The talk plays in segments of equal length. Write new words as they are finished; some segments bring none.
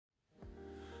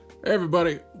Hey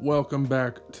everybody, welcome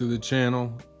back to the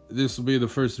channel. This will be the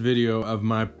first video of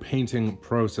my painting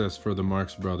process for the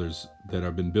Marx Brothers that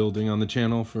I've been building on the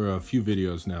channel for a few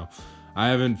videos now. I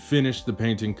haven't finished the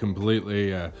painting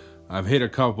completely. I've hit a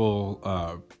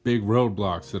couple big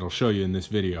roadblocks that I'll show you in this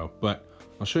video, but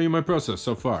I'll show you my process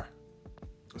so far.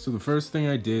 So the first thing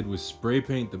I did was spray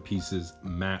paint the pieces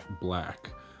matte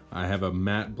black. I have a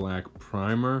matte black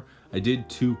primer. I did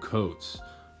 2 coats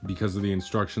because of the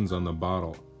instructions on the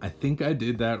bottle. I think I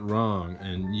did that wrong,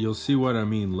 and you'll see what I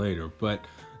mean later. But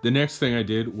the next thing I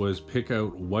did was pick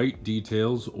out white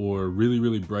details or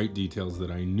really bright details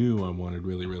that I knew I wanted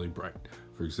really bright.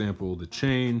 For example, the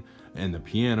chain and the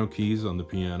piano keys on the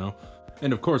piano.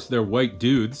 And of course, they're white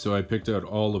dudes, so I picked out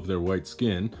all of their white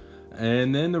skin.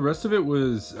 And then the rest of it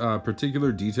was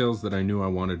particular details that I knew I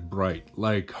wanted bright.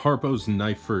 Like Harpo's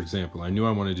knife, for example. I knew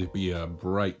I wanted it to be a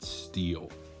bright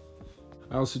steel.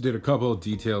 I also did a couple of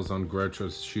details on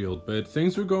Groucho's shield, but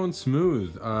things were going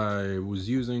smooth. I was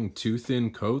using 2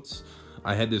 thin coats.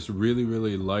 I had this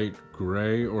really light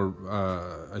gray, or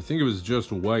I think it was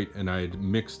just white, and I had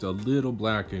mixed a little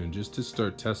black in just to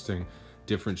start testing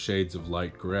different shades of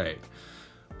light gray.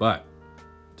 But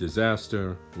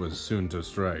disaster was soon to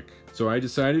strike. So I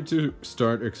decided to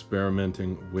start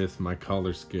experimenting with my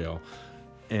color scale.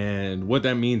 And what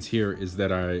that means here is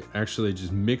that I actually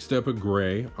just mixed up a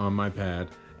gray on my pad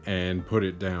and put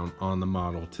it down on the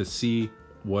model to see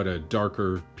what a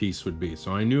darker piece would be.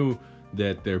 So I knew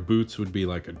that their boots would be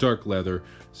like a dark leather,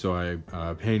 so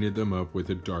I painted them up with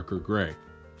a darker gray.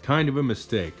 Kind of a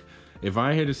mistake. If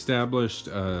I had established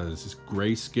this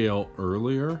grayscale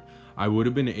earlier, I would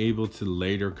have been able to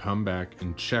later come back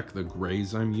and check the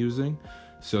grays I'm using,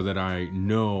 so that I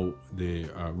know the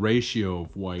ratio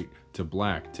of white to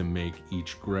black to make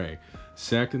each gray.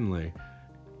 Secondly,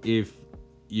 if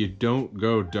you don't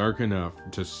go dark enough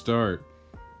to start,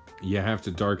 you have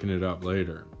to darken it up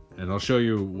later. And I'll show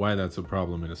you why that's a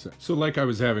problem in a sec. So like I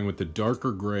was having with the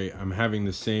darker gray, I'm having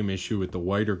the same issue with the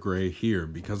whiter gray here.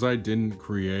 Because I didn't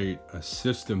create a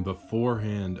system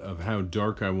beforehand of how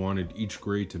dark I wanted each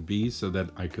gray to be so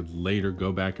that I could later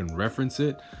go back and reference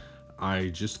it, I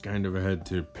just kind of had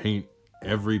to paint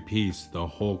every piece the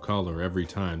whole color every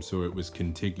time, so it was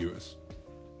contiguous.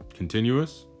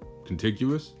 Contiguous?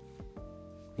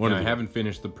 I haven't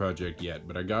finished the project yet,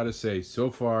 but I gotta say,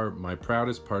 so far, my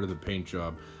proudest part of the paint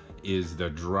job is the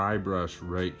dry brush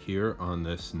right here on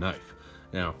this knife.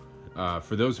 Now,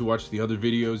 for those who watched the other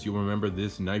videos, you'll remember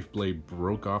this knife blade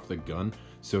broke off the gun.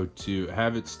 So to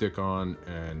have it stick on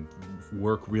and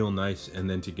work real nice, and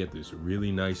then to get this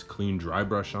really nice clean dry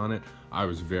brush on it, I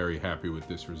was very happy with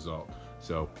this result.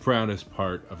 So proudest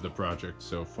part of the project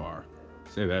so far.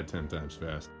 Say that 10 times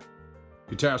fast.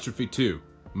 Catastrophe 2.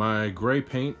 My gray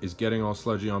paint is getting all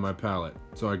sludgy on my palette.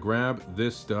 So I grabbed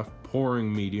this stuff,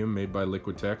 pouring medium made by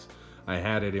Liquitex. I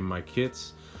had it in my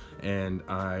kits, and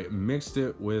I mixed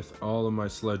it with all of my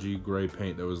sludgy gray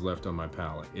paint that was left on my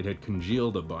palette. It had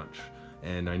congealed a bunch,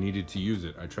 and I needed to use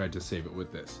it. I tried to save it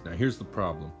with this. Now here's the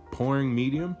problem. Pouring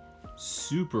medium,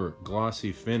 super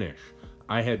glossy finish.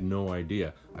 I had no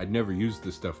idea. I'd never used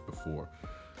this stuff before.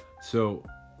 So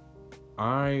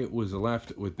I was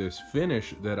left with this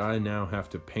finish that I now have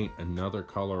to paint another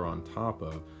color on top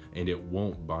of, and it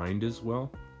won't bind as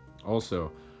well.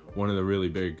 Also, one of the really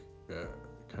big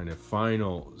kind of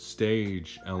final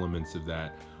stage elements of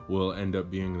that will end up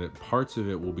being that parts of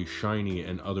it will be shiny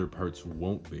and other parts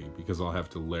won't be, because I'll have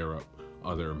to layer up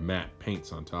other matte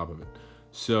paints on top of it.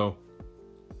 So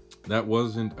that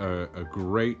wasn't a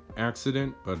great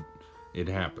accident, but it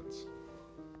happens.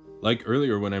 Like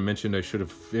earlier when I mentioned I should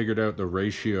have figured out the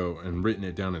ratio and written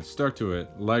it down and stuck to it,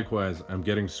 likewise I'm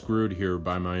getting screwed here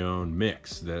by my own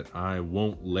mix that I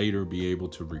won't later be able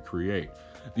to recreate.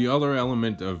 The other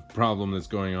element of problem that's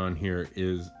going on here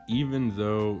is, even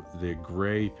though the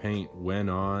gray paint went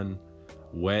on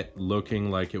wet,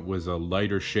 looking like it was a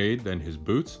lighter shade than his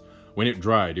boots, when it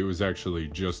dried it was actually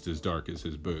just as dark as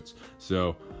his boots.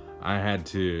 So I had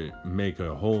to make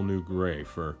a whole new gray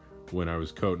for when I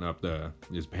was coating up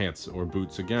his pants or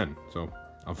boots again. So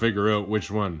I'll figure out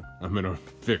which one I'm gonna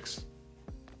fix.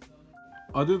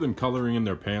 Other than coloring in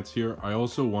their pants here, I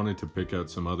also wanted to pick out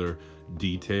some other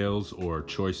details or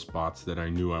choice spots that I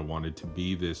knew I wanted to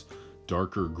be this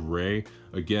darker gray.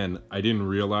 Again, I didn't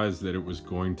realize that it was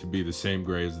going to be the same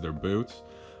gray as their boots,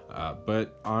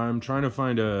 but I'm trying to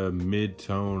find a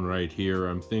mid-tone right here.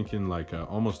 I'm thinking like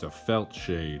almost a felt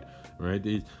shade, right?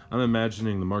 I'm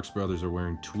imagining the Marx Brothers are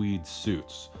wearing tweed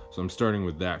suits, so I'm starting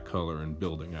with that color and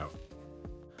building out.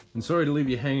 And sorry to leave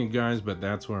you hanging, guys, but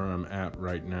that's where I'm at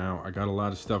right now. I got a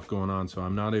lot of stuff going on, so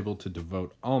I'm not able to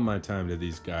devote all my time to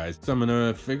these guys. So I'm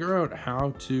gonna figure out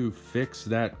how to fix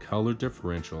that color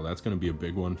differential. That's gonna be a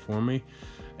big one for me.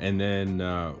 And then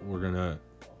we're gonna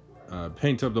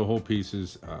paint up the whole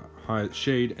pieces,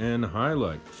 shade and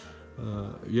highlight.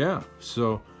 Yeah,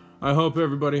 so I hope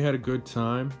everybody had a good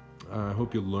time. I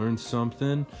hope you learned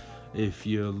something. If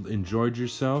you enjoyed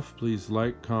yourself, please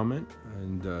like, comment,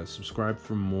 and subscribe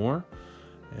for more.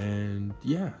 And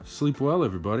yeah, sleep well,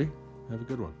 everybody. Have a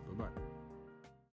good one.